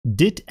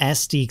Did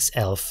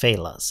SDXL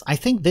fail us? I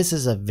think this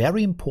is a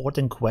very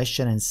important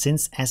question, and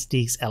since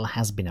SDXL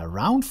has been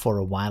around for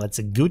a while, it's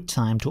a good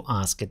time to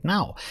ask it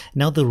now.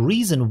 Now, the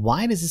reason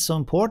why this is so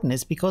important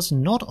is because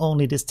not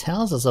only this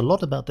tells us a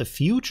lot about the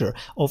future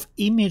of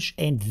image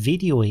and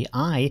video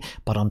AI,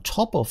 but on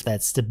top of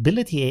that,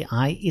 Stability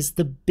AI is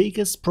the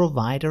biggest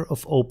provider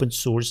of open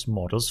source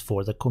models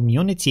for the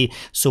community.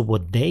 So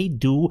what they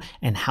do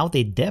and how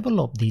they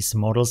develop these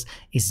models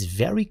is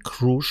very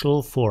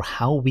crucial for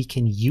how we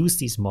can use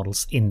these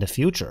models in the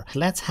future.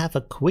 Let's have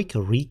a quick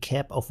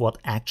recap of what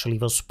actually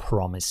was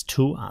promised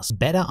to us.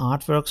 Better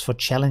artworks for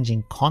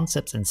challenging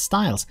concepts and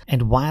styles.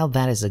 And while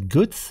that is a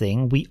good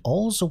thing, we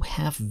also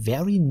have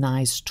very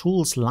nice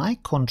tools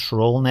like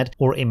ControlNet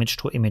or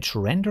image-to-image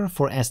render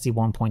for SD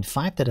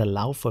 1.5 that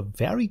allow for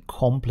very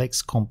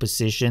complex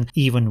composition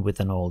even with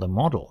an older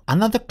model.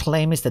 Another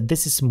claim is that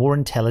this is more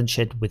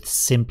intelligent with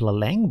simpler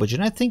language,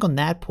 and I think on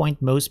that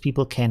point most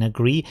people can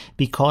agree,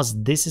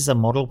 because this is a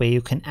model where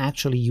you can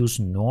actually use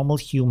normal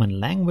human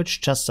language,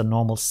 just a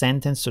normal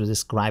sentence to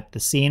describe the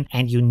scene,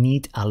 and you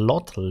need a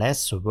lot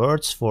less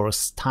words for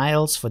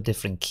styles, for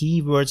different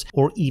keywords,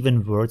 or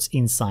even words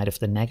inside of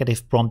the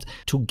negative prompt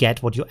to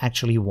get what you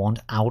actually want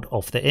out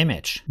of the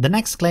image. The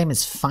next claim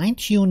is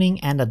fine-tuning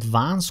and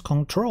advanced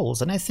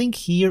controls, and I think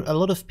here a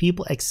lot of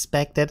people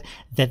expected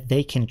that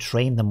they can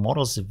train the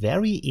models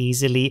very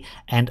easily,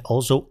 and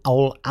also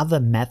all other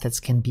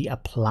methods can be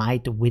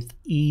applied with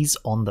ease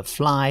on the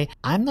fly.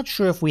 I'm not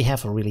sure if we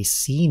have really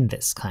seen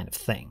this kind of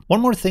thing.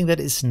 One more thing that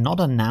is not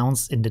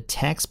announced in the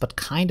text but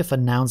kind of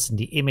announced in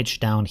the image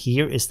down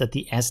here is that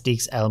the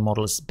SDXL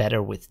model is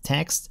better with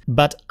text,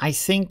 but I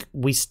think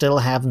we still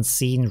haven't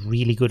seen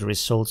really good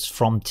results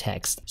from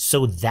text.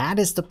 So that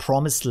is the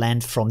promised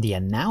land from the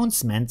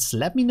announcements.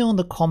 Let me know in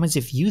the comments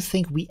if you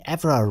think we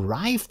ever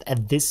arrived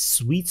at this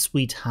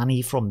sweet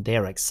honey from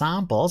their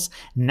examples.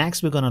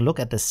 Next, we're going to look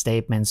at the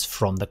statements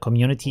from the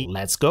community.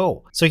 Let's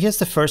go. So here's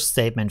the first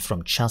statement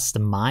from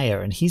Justin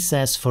Meyer, and he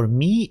says, "For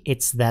me,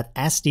 it's that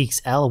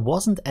SDXL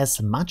wasn't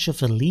as much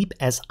of a leap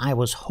as I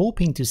was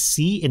hoping to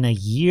see in a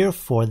year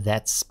for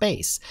that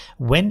space.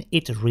 When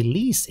it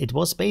released, it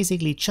was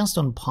basically just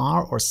on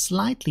par or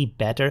slightly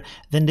better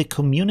than the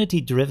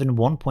community-driven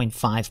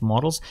 1.5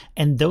 models,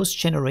 and those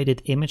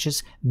generated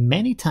images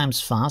many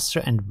times faster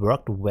and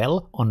worked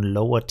well on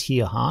lower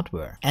tier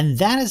hardware." And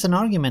that is an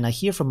argument I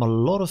hear from a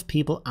lot of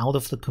people out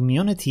of the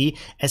community,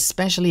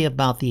 especially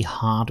about the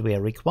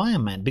hardware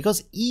requirement,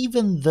 because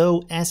even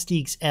though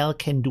SDXL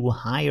can do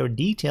higher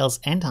details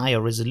and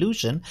higher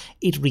resolution,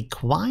 it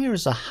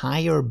requires a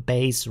higher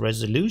base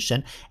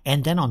resolution,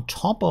 and then on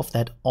top of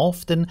that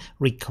often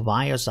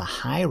requires a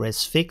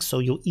high-res fix, so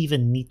you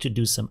even need to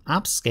do some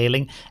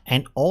upscaling,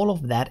 and all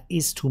of that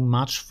is too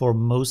much for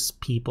most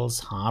people's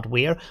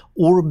hardware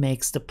or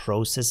makes the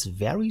process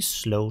very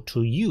slow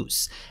to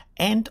use.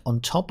 And on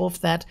top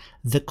of that,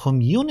 the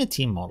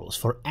community models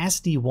for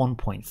SD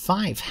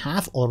 1.5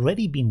 have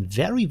already been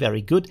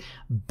very good,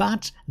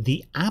 but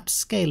the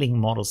upscaling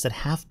models that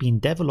have been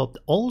developed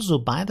also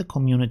by the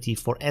community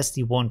for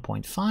SD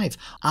 1.5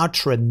 are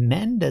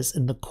tremendous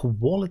in the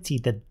quality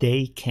that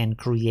they can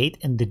create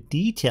and the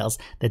details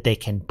that they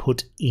can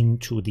put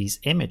into these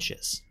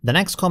images. The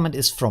next comment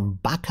is from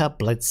Baka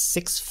Blitz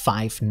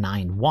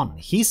 6591.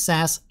 He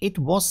says, "It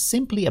was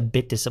simply a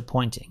bit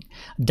disappointing.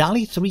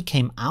 DALL-E 3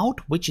 came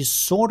out, which is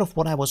sort of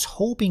what I was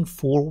hoping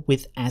for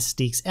with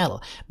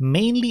SDXL,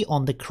 mainly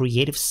on the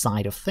creative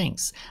side of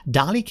things.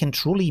 DALL-E can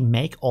truly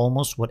make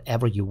almost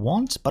whatever you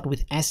want, but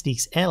with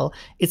SDXL,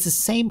 it's the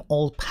same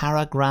old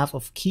paragraph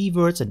of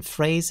keywords and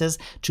phrases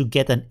to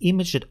get an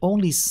image that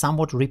only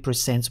somewhat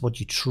represents what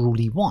you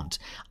truly want.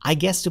 I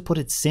guess to put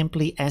it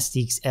simply,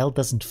 SDXL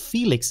doesn't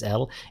feel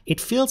XL,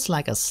 it feels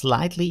like a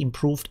slightly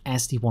improved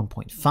SD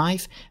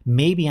 1.5.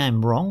 Maybe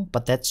I'm wrong,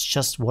 but that's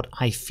just what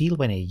I feel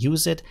when I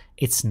use it.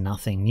 It's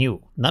nothing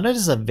new." Now that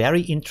is a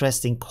very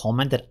interesting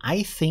comment that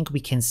I think we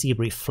can see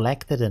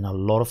reflected in a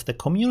lot of the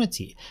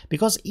community,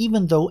 because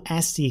even though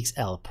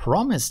SDXL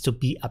promised to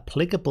be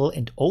applicable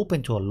and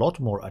open to a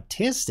lot more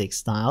artistic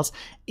styles,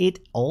 it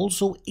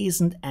also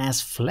isn't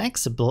as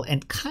flexible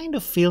and kind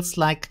of feels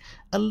like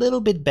a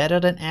little bit better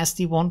than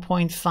SD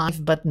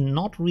 1.5, but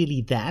not really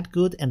that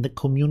good, and the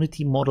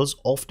community models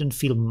often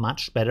feel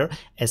much better,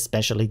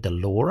 especially the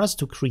lowers,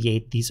 to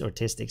create these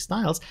artistic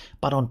styles.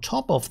 But on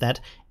top of that,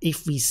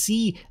 if we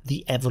see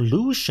the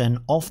evolution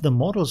of the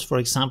models, for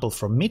example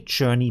for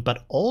Midjourney,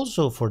 but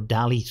also for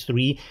DALL-E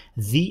 3,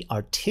 the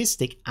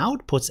artistic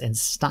outputs and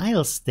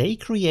styles they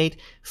create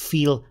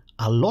feel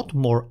a lot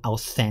more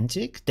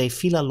authentic. They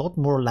feel a lot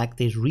more like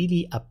they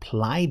really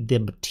applied the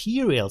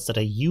materials that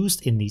are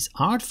used in these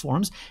art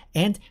forms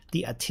and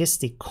the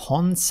artistic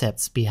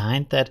concepts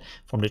behind that,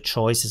 from the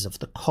choices of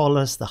the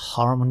colors, the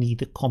harmony,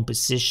 the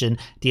composition,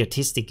 the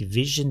artistic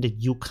vision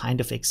that you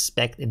kind of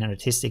expect in an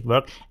artistic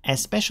work.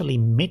 Especially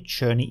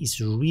Midjourney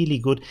is really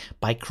good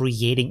by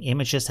creating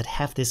images that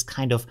have this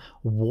kind of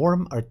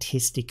warm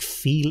artistic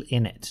feel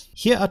in it.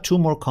 Here are two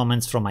more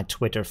comments from my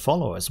Twitter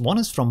followers. One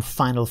is from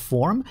Final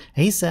Form.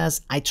 He says,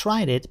 because I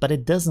tried it, but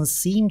it doesn't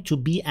seem to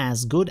be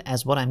as good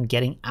as what I'm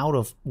getting out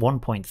of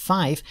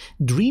 1.5.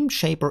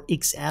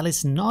 Dreamshaper XL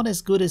is not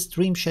as good as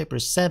Dreamshaper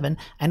 7,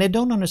 and I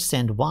don't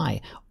understand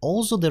why.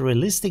 Also, the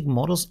realistic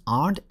models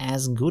aren't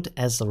as good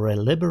as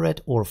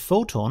Reliberate or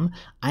Photon.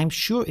 I'm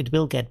sure it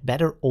will get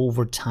better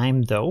over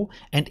time though.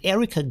 And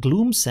Erika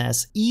Gloom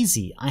says,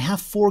 easy, I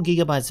have 4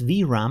 GB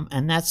VRAM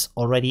and that's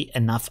already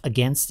enough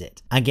against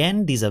it.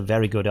 Again, these are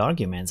very good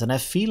arguments, and I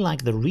feel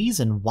like the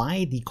reason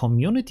why the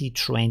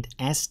community-trained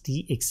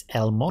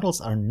SDXL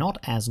models are not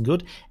as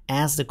good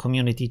as the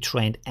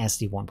community-trained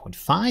SD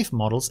 1.5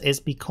 models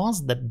is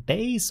because the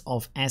base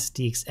of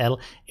SDXL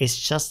is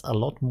just a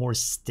lot more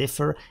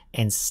stiffer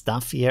and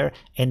stuffier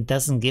and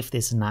doesn't give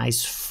this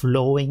nice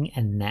flowing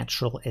and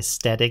natural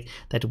aesthetic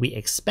that we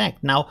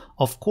expect. Now,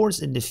 of course,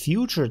 in the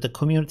future, the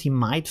community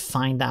might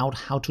find out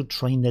how to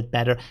train that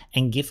better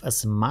and give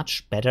us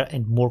much better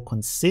and more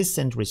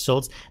consistent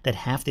results that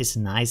have this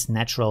nice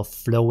natural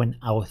flow and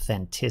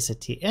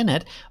authenticity in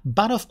it.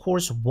 But of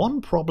course,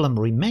 one problem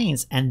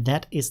remains, and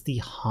that is the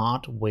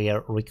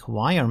hardware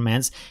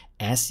requirements.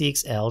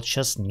 SDXL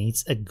just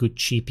needs a good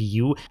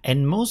GPU,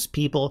 and most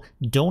people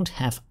don't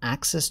have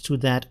access to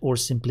that or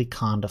simply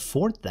can't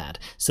afford that.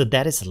 So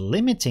that is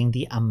limiting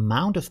the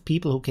amount of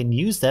people who can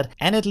use that.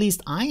 And at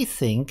least I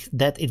think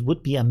that it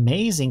would be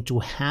amazing to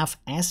have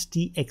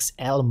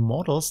SDXL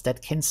models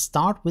that can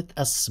start with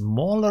a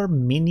smaller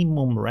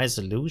minimum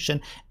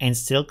resolution and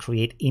still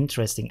create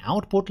interesting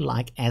output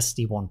like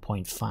SD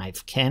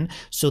 1.5 can,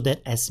 so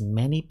that as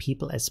many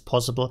people as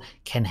possible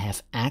can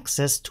have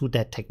access to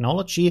that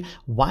technology,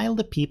 while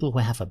the people who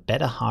have a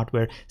better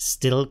hardware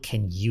still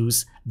can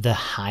use the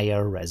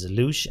higher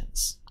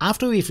resolutions.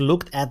 After we've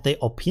looked at the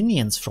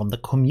opinions from the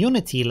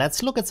community,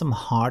 let's look at some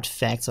hard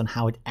facts on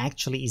how it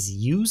actually is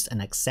used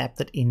and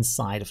accepted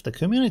inside of the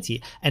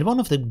community. And one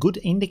of the good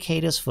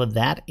indicators for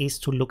that is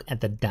to look at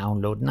the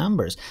download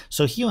numbers.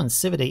 So here on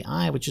Civet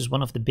AI, which is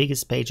one of the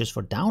biggest pages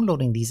for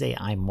downloading these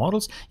AI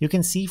models, you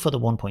can see for the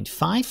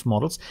 1.5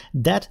 models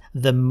that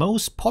the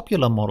most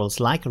popular models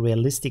like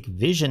Realistic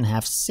Vision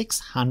have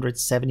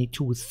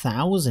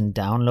 672,000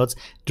 downloads,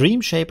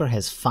 Dreamshaper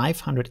has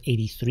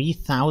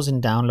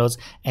 583,000 downloads,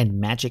 and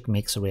Magic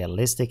Mix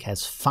Realistic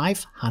has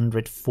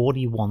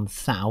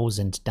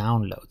 541,000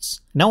 downloads.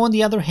 Now, on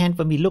the other hand,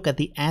 when we look at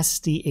the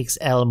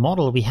SDXL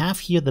model, we have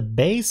here the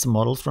base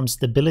model from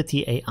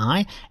Stability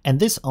AI, and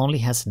this only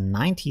has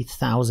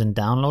 90,000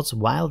 downloads,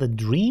 while the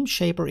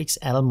Dreamshaper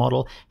XL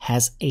model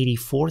has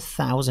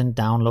 84,000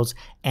 downloads,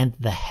 and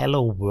the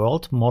Hello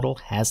World model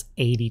has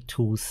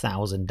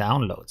 82,000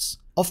 downloads.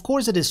 Of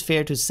course, it is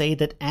fair to say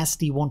that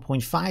SD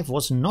 1.5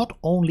 was not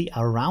only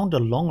around a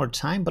longer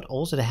time, but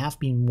also there have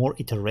been more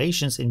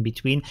iterations in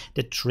between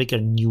that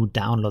trigger new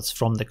downloads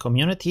from the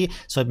community.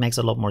 So it makes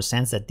a lot more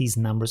sense that these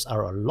numbers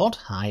are a lot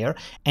higher.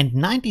 And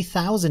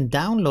 90,000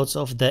 downloads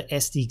of the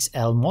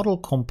SDXL model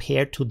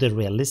compared to the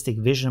Realistic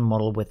Vision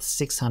model with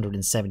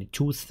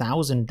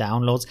 672,000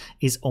 downloads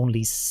is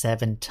only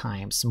 7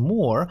 times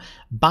more.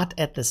 But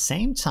at the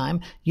same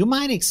time, you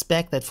might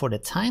expect that for the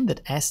time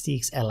that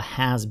SDXL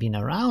has been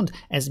around,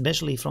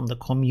 especially from the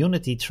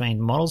community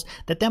trained models,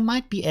 that there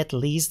might be at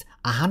least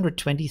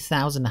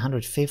 120,000,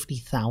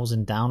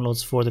 150,000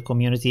 downloads for the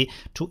community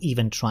to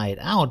even try it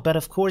out. But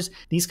of course,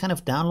 these kind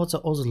of downloads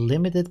are also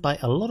limited by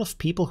a lot of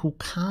people who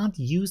can't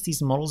use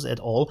these models at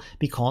all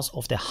because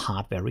of their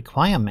hardware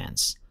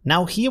requirements.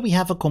 Now here we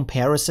have a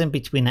comparison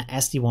between an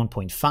SD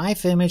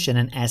 1.5 image and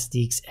an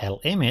SDXL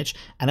image,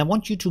 and I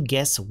want you to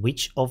guess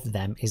which of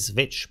them is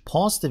which.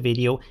 Pause the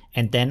video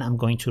and then I'm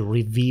going to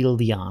reveal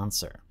the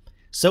answer.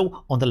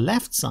 So on the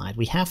left side,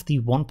 we have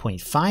the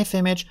 1.5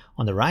 image.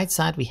 On the right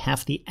side, we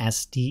have the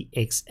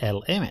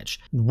SDXL image.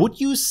 Would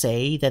you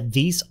say that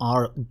these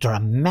are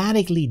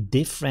dramatically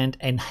different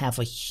and have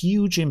a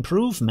huge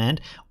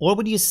improvement? Or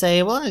would you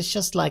say, well, it's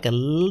just like a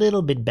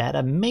little bit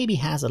better, maybe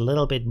has a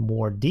little bit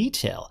more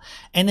detail?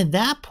 And at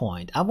that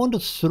point, I want to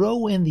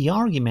throw in the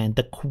argument,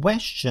 the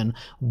question,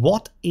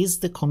 what is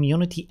the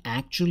community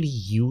actually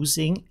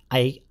using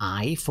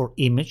AI for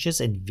images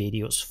and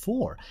videos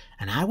for?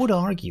 And I would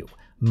argue,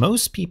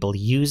 most people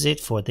use it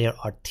for their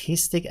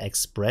artistic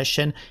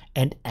expression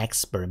and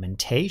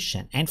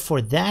experimentation. And for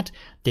that,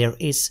 there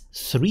is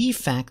 3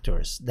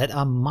 factors that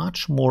are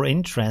much more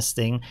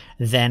interesting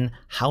than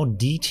how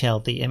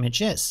detailed the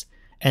image is.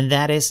 And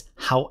that is,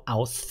 how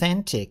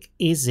authentic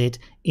is it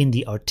in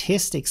the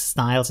artistic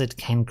styles it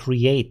can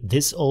create.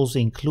 This also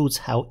includes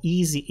how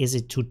easy is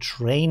it to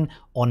train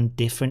on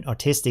different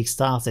artistic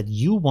styles that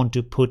you want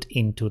to put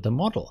into the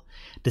model.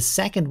 The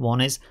second one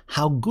is,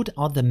 how good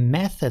are the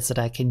methods that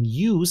I can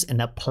use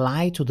and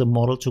apply to the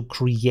model to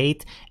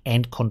create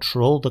and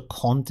control the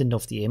content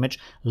of the image,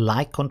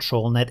 like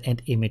ControlNet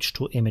and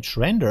image-to-image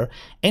render.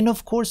 And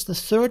of course, the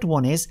third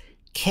one is,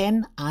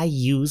 Can I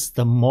use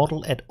the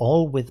model at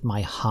all with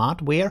my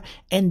hardware?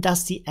 And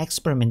does the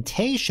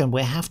experimentation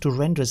where I have to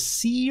render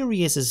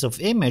series of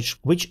images,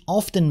 which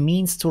often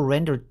means to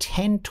render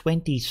 10,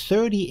 20,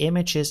 30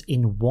 images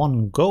in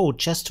one go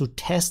just to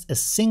test a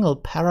single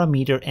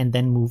parameter and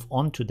then move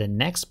on to the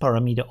next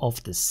parameter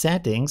of the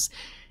settings,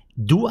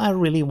 do I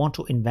really want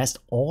to invest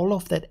all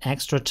of that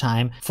extra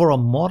time for a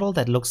model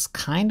that looks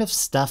kind of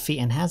stuffy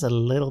and has a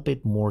little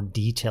bit more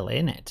detail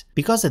in it?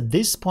 Because at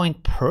this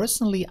point,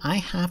 personally, I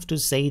have to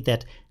say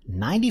that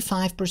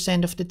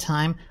 95% of the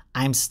time,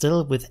 I'm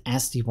still with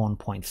SD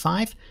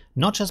 1.5,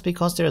 not just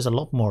because there's a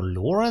lot more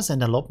LoRa's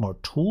and a lot more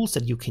tools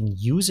that you can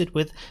use it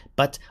with,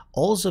 but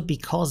also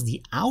because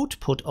the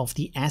output of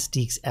the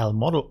SDXL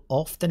model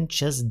often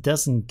just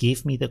doesn't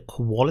give me the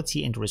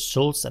quality and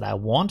results that I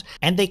want,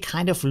 and they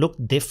kind of look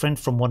different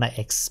from what I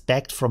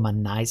expect from a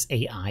nice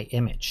AI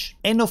image.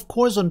 And of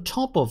course, on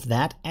top of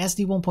that,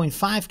 SD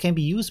 1.5 can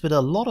be used with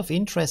a lot of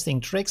interesting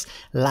tricks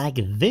like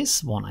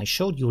this one I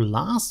showed you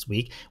last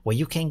week, where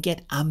you can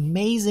get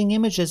amazing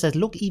images that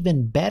look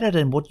even better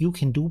than what you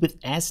can do with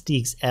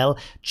SDXL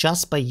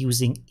just by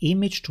using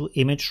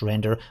image-to-image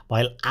render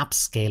while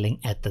upscaling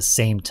at the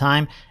same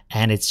time.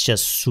 And it's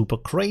just super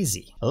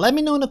crazy. Let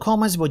me know in the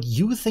comments what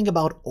you think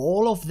about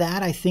all of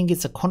that. I think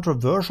it's a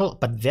controversial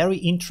but very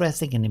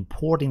interesting and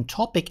important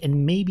topic,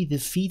 and maybe the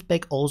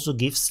feedback also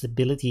gives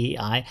Stability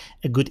AI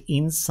a good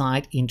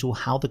insight into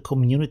how the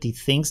community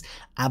thinks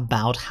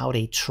about how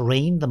they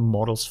train the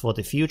models for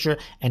the future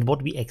and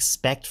what we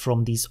expect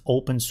from these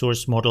open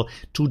source models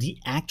to the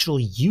actual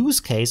use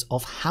case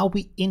of how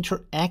we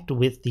interact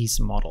with these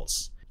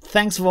models.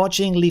 Thanks for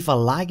watching, leave a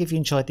like if you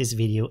enjoyed this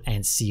video,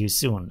 and see you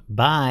soon.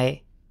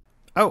 Bye!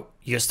 Oh,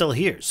 you're still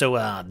here.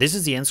 So this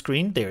is the end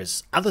screen.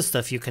 There's other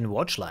stuff you can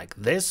watch like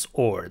this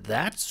or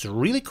that. It's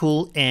really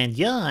cool. And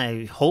yeah,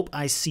 I hope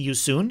I see you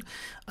soon.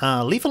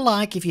 Leave a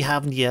like if you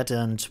haven't yet.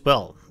 And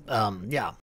well, yeah,